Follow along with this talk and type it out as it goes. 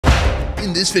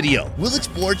In this video, we'll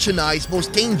explore Chennai's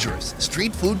most dangerous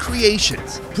street food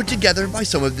creations, put together by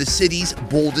some of the city's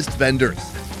boldest vendors.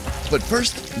 But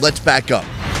first, let's back up.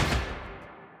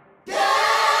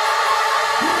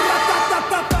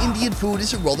 Indian food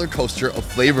is a roller coaster of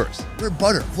flavors, where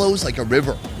butter flows like a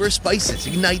river, where spices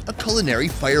ignite a culinary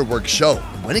fireworks show.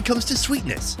 When it comes to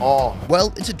sweetness,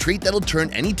 well, it's a treat that'll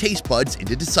turn any taste buds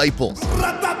into disciples.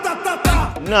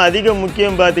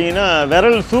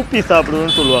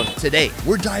 Today,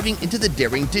 we're diving into the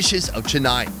daring dishes of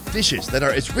Chennai, dishes that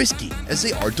are as risky as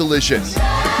they are delicious.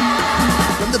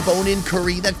 From the bone-in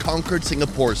curry that conquered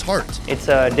Singapore's heart, it's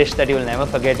a dish that you'll never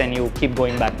forget and you keep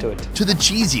going back to it, to the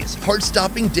cheesiest,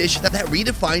 heart-stopping dish that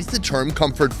redefines the term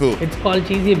comfort food. It's called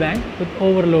cheesy bang with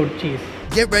overload cheese.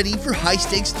 Get ready for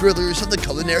high-stakes thrillers of the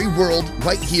culinary world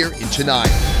right here in Chennai.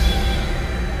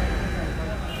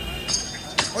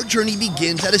 Our journey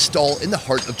begins at a stall in the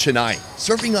heart of Chennai,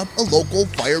 serving up a local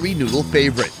fiery noodle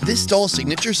favorite. This stall's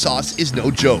signature sauce is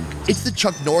no joke. It's the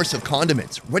Chuck Norris of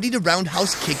condiments, ready to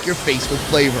roundhouse kick your face with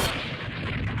flavor.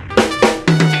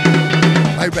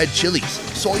 By red chilies,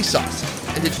 soy sauce,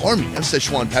 and an army of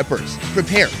Szechuan peppers.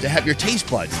 Prepare to have your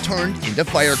taste buds turned into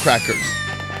firecrackers.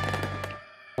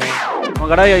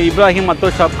 Ibrahim Matto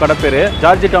shop kada pere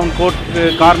George Town Court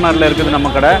corner la irukudhu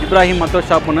நம்ம கடை Ibrahim Matto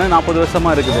shop னு 40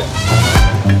 வருஷமா இருக்குது.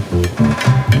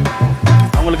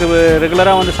 அவங்களுக்கு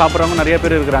ரெகுலரா வந்து சாப்பிடுறவங்க நிறைய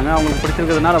பேர் இருக்காங்க. அவங்களுக்கு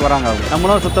பிடிச்சிருக்கிறதுனால வராங்க.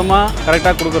 நம்மளும் சுத்தமா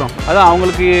கரெக்ட்டா கொடுக்குறோம். அதான்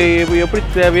அவங்களுக்கு எப்படி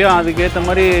தேவையோ அதுக்கு ஏத்த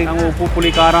மாதிரி நாங்க உப்பு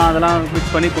புளி காரம் அதெல்லாம்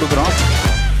மிக்ஸ் பண்ணி கொடுக்குறோம்.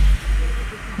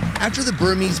 After the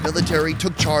Burmese military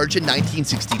took charge in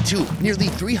 1962, nearly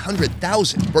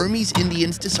 300,000 Burmese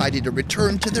Indians decided to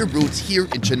return to their roots here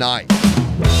in Chennai.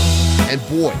 And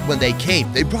boy, when they came,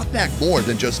 they brought back more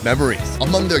than just memories.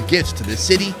 Among their gifts to the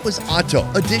city was atto,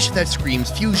 a dish that screams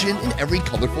fusion in every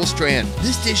colorful strand.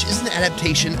 This dish is an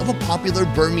adaptation of a popular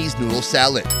Burmese noodle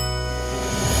salad,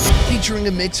 featuring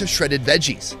a mix of shredded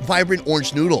veggies, vibrant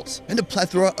orange noodles, and a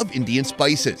plethora of Indian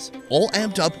spices, all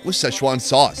amped up with Szechuan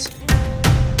sauce.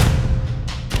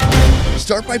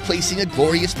 Start by placing a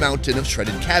glorious mountain of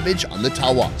shredded cabbage on the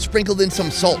tawa. Sprinkle in some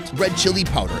salt, red chili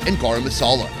powder, and garam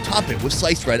masala. Top it with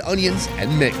sliced red onions and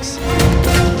mix.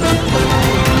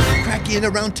 Crack in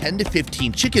around 10 to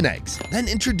 15 chicken eggs. Then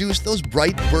introduce those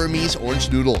bright Burmese orange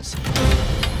noodles.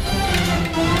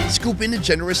 Scoop in a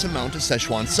generous amount of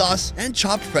Szechuan sauce and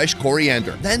chopped fresh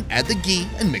coriander. Then add the ghee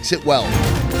and mix it well.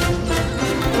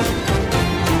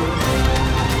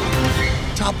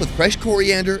 Top with fresh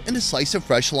coriander and a slice of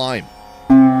fresh lime.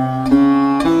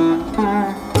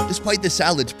 Despite the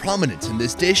salad's prominence in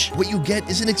this dish, what you get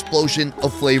is an explosion of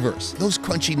flavors. Those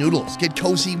crunchy noodles get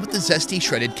cozy with the zesty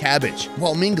shredded cabbage,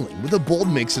 while mingling with a bold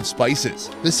mix of spices.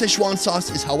 The Szechuan sauce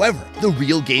is, however, the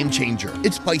real game changer.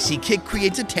 Its spicy kick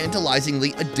creates a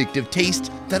tantalizingly addictive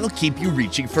taste that'll keep you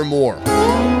reaching for more.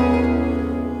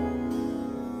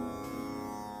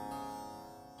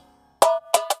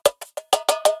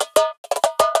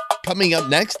 Coming up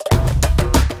next,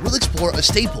 we'll explore a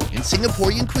staple in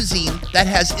Singaporean cuisine that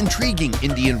has intriguing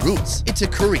Indian roots. It's a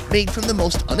curry made from the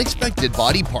most unexpected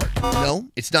body part. No,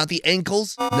 it's not the ankles.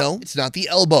 No, it's not the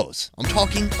elbows. I'm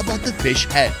talking about the fish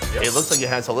head. It looks like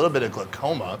it has a little bit of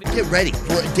glaucoma. Get ready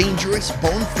for a dangerous,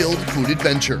 bone-filled food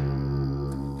adventure.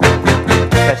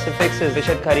 Specifics is fish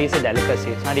head curry is a delicacy.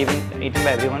 It's not even eaten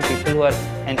by everyone. People who are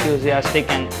enthusiastic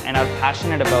and are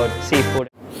passionate about seafood.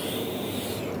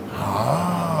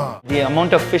 The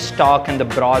amount of fish stock and the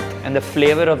broth and the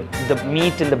flavor of the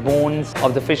meat and the bones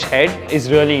of the fish head is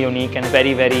really unique and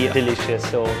very, very delicious.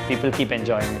 So people keep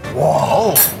enjoying it.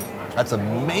 Whoa, that's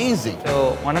amazing. So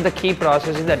one of the key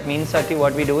processes that means sati,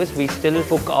 what we do is we still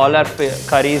cook all our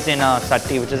curries in a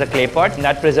sati, which is a clay pot, and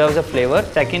that preserves the flavor.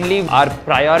 Secondly, our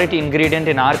priority ingredient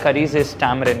in our curries is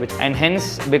tamarind, and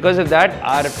hence because of that,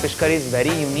 our fish curry is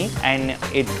very unique and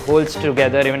it holds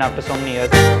together even after so many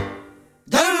years.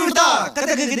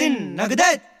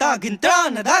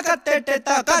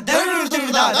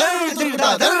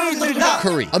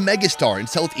 Curry, a megastar in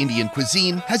South Indian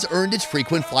cuisine, has earned its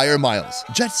frequent flyer miles,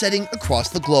 jet-setting across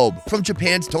the globe, from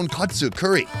Japan's tonkatsu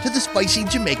curry to the spicy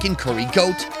Jamaican curry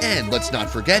goat, and let's not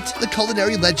forget the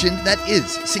culinary legend that is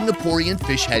Singaporean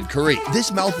fish head curry.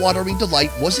 This mouth-watering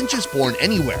delight wasn't just born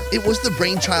anywhere. It was the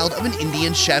brainchild of an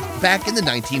Indian chef back in the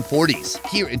 1940s.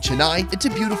 Here in Chennai, it's a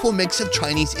beautiful mix of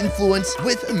Chinese influence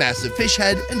with a massive fish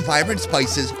head and vibrant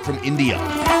spices from India.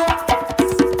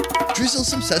 Drizzle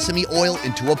some sesame oil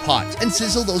into a pot and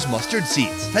sizzle those mustard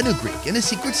seeds, fenugreek, and a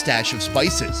secret stash of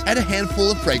spices. Add a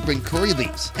handful of fragrant curry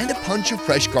leaves and a punch of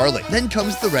fresh garlic. Then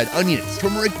comes the red onions,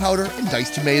 turmeric powder, and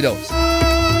diced tomatoes.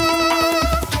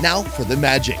 Now for the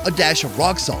magic. A dash of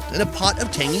rock salt and a pot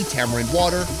of tangy tamarind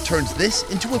water turns this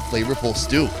into a flavorful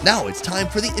stew. Now it's time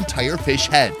for the entire fish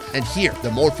head. And here,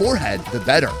 the more forehead, the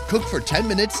better. Cook for 10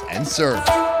 minutes and serve.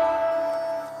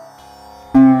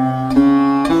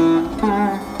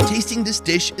 Tasting this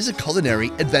dish is a culinary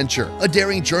adventure, a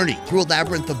daring journey through a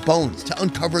labyrinth of bones to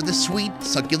uncover the sweet,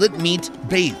 succulent meat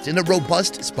bathed in a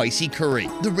robust, spicy curry.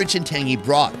 The rich and tangy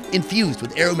broth, infused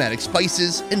with aromatic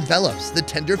spices, envelops the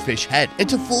tender fish head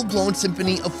into a full-blown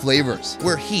symphony of flavors,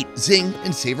 where heat, zing,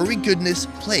 and savory goodness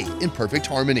play in perfect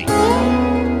harmony.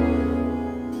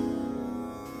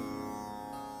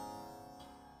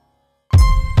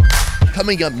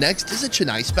 Coming up next is a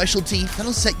Chennai specialty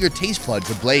that'll set your taste buds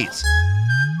ablaze.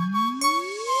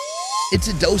 It's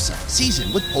a dosa,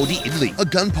 seasoned with podi idli, a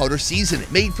gunpowder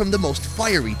seasoning made from the most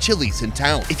fiery chilies in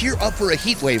town. If you're up for a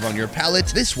heat wave on your palate,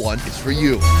 this one is for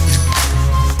you.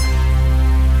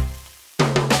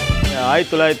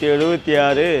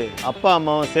 1976 அப்பா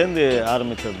அம்மாவும் சேர்ந்து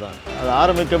ஆரம்பிச்சது தான். அது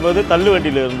ஆரம்பிக்கும் போது தள்ளு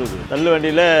வண்டியில் இருந்தது. தள்ளு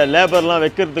வண்டியில் லேபர்லாம்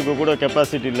வைக்கிறதுக்கு கூட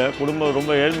கெப்பாசிட்டி இல்லை. குடும்பம்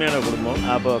ரொம்ப ஏழ்மையான குடும்பம்.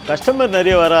 அப்போ கஸ்டமர்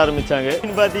நிறைய வர ஆரம்பிச்சாங்க.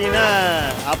 பார்த்தீங்கன்னா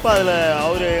அப்பா அதில்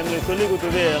அவர் எங்களுக்கு சொல்லி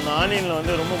கொடுத்தது அந்த ஆனியனில்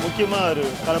வந்து ரொம்ப முக்கியமாக ஒரு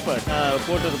கலப்பை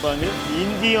போட்டுருப்பாங்க.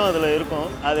 இஞ்சியும் அதில் இருக்கும்.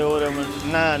 அது ஒரு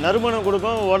நறுமணம்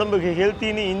கொடுக்கும். உடம்புக்கு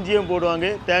ஹெல்த்தின்னு இஞ்சியும்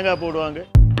போடுவாங்க, தேங்காய் போடுவாங்க.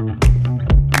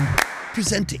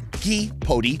 Presenting Ghee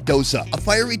Podi Dosa, a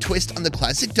fiery twist on the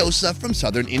classic dosa from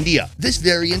southern India. This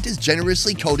variant is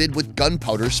generously coated with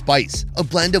gunpowder spice, a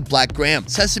blend of black gram,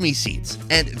 sesame seeds,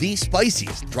 and the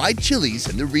spiciest dried chilies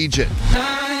in the region.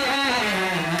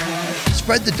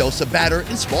 Spread the dosa batter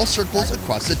in small circles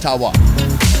across the tawa.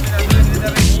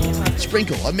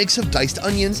 Sprinkle a mix of diced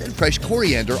onions and fresh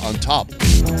coriander on top.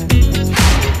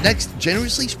 Next,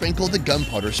 generously sprinkle the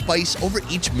gunpowder spice over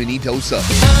each mini dosa.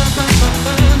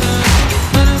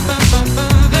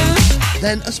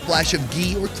 Then a splash of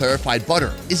ghee or clarified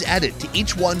butter is added to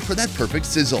each one for that perfect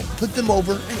sizzle. Flip them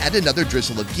over and add another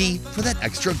drizzle of ghee for that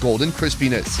extra golden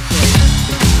crispiness.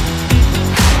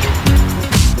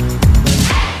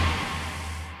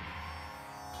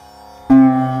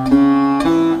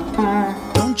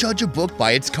 Judge a book by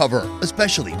its cover,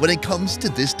 especially when it comes to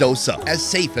this dosa. As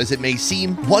safe as it may seem,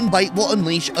 one bite will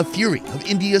unleash a fury of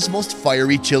India's most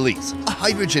fiery chilies, a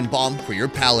hydrogen bomb for your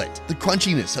palate. The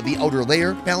crunchiness of the outer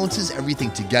layer balances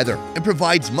everything together and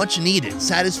provides much needed,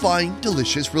 satisfying,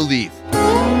 delicious relief.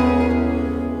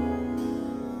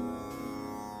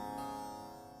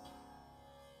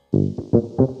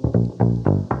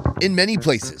 In many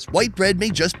places, white bread may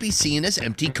just be seen as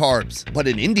empty carbs, but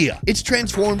in India, it's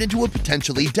transformed into a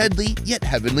potentially deadly yet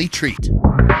heavenly treat.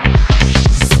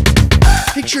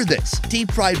 Picture this,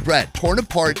 deep-fried bread torn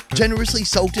apart, generously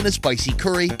soaked in a spicy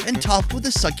curry, and topped with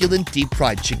a succulent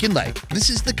deep-fried chicken leg. This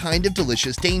is the kind of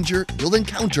delicious danger you'll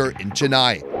encounter in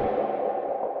Chennai.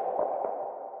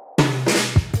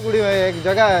 एक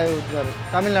जगह है उधर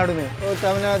तमिलनाडु में, वो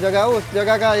तमिलनाडु जगह उस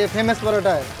जगह का ये फेमस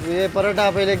परोठा है। ये परोठा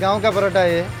पहले गांव का परोठा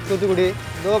है, तूतुकुड़ी।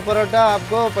 2 परोठा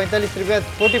आपको 45 रुपये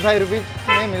 45 रुपीज़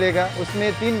में मिलेगा। उसमें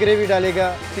 3 ग्रेवी डालेगा,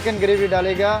 चिकन ग्रेवी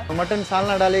डालेगा, मटन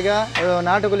सालना डालेगा,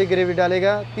 नाटकोली ग्रेवी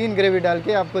डालेगा, 3 ग्रेवी डाल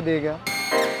के आपको देगा।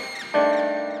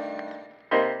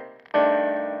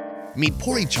 Meet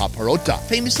poricha parota,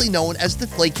 famously known as the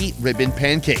flaky ribbon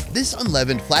pancake. This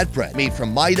unleavened flatbread, made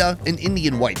from maida, an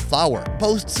Indian white flour,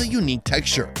 boasts a unique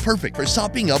texture, perfect for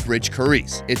sopping up rich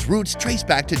curries. Its roots trace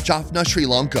back to Jaffna, Sri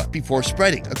Lanka, before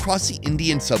spreading across the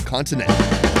Indian subcontinent.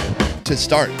 To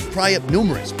start, fry up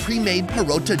numerous pre-made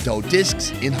parota dough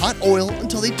discs in hot oil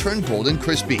until they turn golden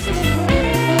crispy.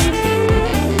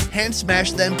 Hand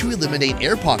smash them to eliminate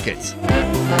air pockets,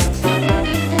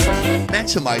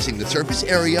 maximizing the surface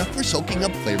area for soaking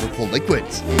up flavorful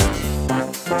liquids.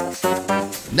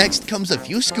 Next comes a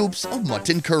few scoops of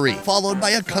mutton curry, followed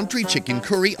by a country chicken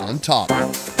curry on top.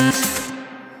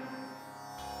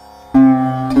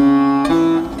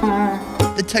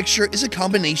 The texture is a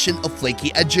combination of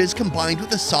flaky edges combined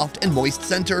with a soft and moist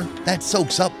center that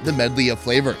soaks up the medley of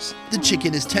flavors. The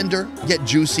chicken is tender, yet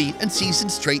juicy and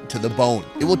seasoned straight to the bone.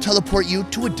 It will teleport you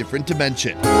to a different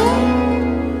dimension.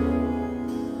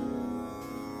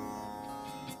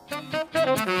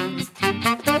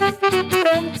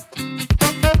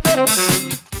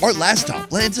 Our last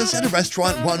stop lands us at a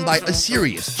restaurant run by a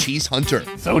serious cheese hunter.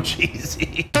 So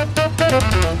cheesy.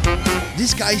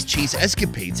 This guy's cheese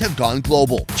escapades have gone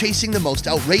global, chasing the most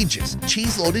outrageous,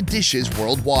 cheese-loaded dishes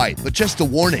worldwide. But just a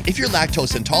warning, if you're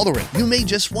lactose intolerant, you may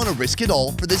just want to risk it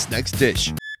all for this next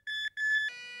dish.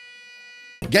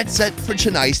 Get set for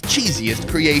Chennai's cheesiest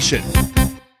creation.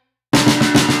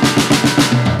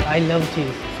 I love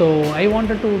cheese. So I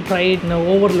wanted to try it in an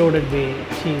overloaded way,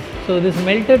 cheese. So this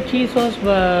melted cheese sauce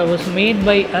was made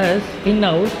by us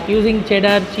in-house using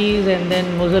cheddar cheese and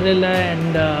then mozzarella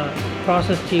and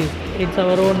processed cheese. It's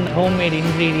our own homemade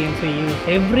ingredients we use.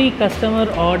 Every customer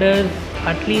orders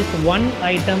at least one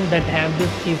item that have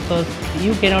this cheese sauce.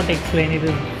 You cannot explain it. It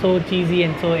is so cheesy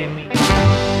and so yummy.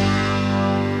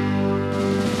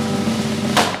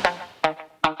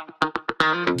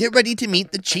 Get ready to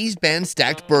meet the cheese band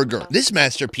stacked burger. This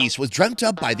masterpiece was dreamt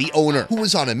up by the owner, who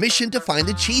was on a mission to find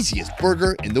the cheesiest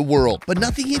burger in the world. But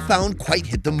nothing he found quite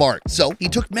hit the mark, so he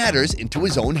took matters into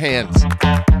his own hands.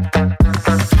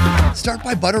 Start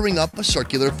by buttering up a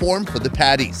circular form for the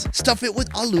patties. Stuff it with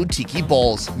aloo tikki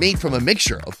balls, made from a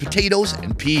mixture of potatoes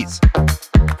and peas.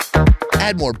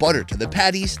 Add more butter to the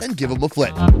patties, then give them a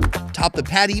flip. Top the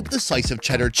patty with a slice of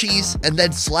cheddar cheese, and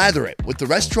then slather it with the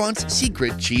restaurant's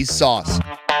secret cheese sauce.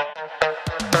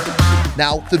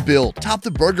 Now, the build. Top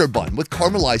the burger bun with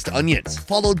caramelized onions,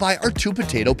 followed by our 2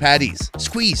 potato patties.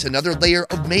 Squeeze another layer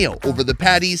of mayo over the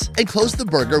patties, and close the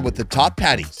burger with the top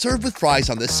patty. Serve with fries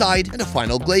on the side and a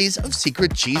final glaze of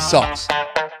secret cheese sauce.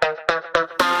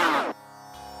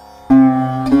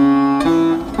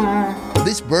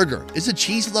 This burger is a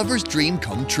cheese lover's dream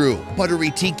come true.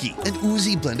 Buttery tiki, an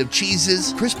oozy blend of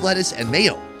cheeses, crisp lettuce, and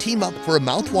mayo team up for a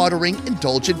mouth-watering,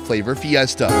 indulgent flavor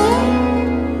fiesta.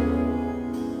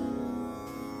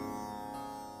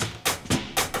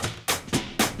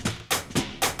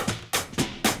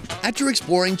 After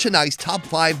exploring Chennai's top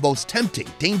 5 most tempting,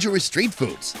 dangerous street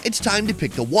foods, it's time to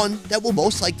pick the one that will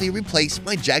most likely replace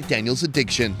my Jack Daniels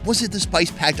addiction. Was it the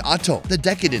spice-packed atto, the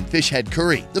decadent fish head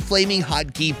curry, the flaming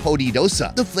hot ghee podi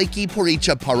dosa, the flaky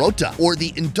poricha parota, or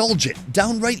the indulgent,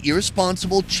 downright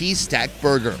irresponsible cheese-stacked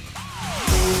burger?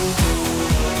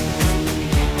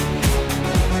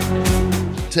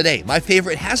 Today, my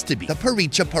favorite has to be the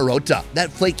poricha parota,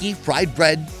 that flaky fried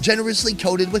bread generously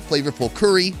coated with flavorful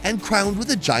curry and crowned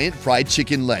with a giant fried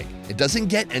chicken leg. It doesn't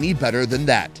get any better than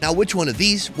that. Now, which one of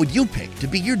these would you pick to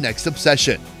be your next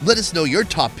obsession? Let us know your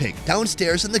top pick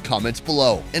downstairs in the comments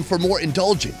below. And for more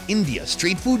indulgent India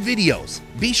street food videos,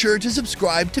 be sure to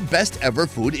subscribe to Best Ever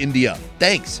Food India.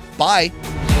 Thanks. Bye.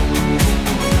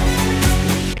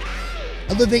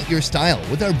 Elevate your style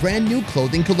with our brand new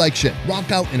clothing collection.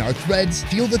 Rock out in our threads,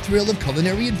 feel the thrill of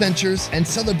culinary adventures, and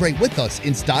celebrate with us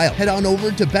in style. Head on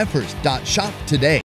over to beffers.shop today.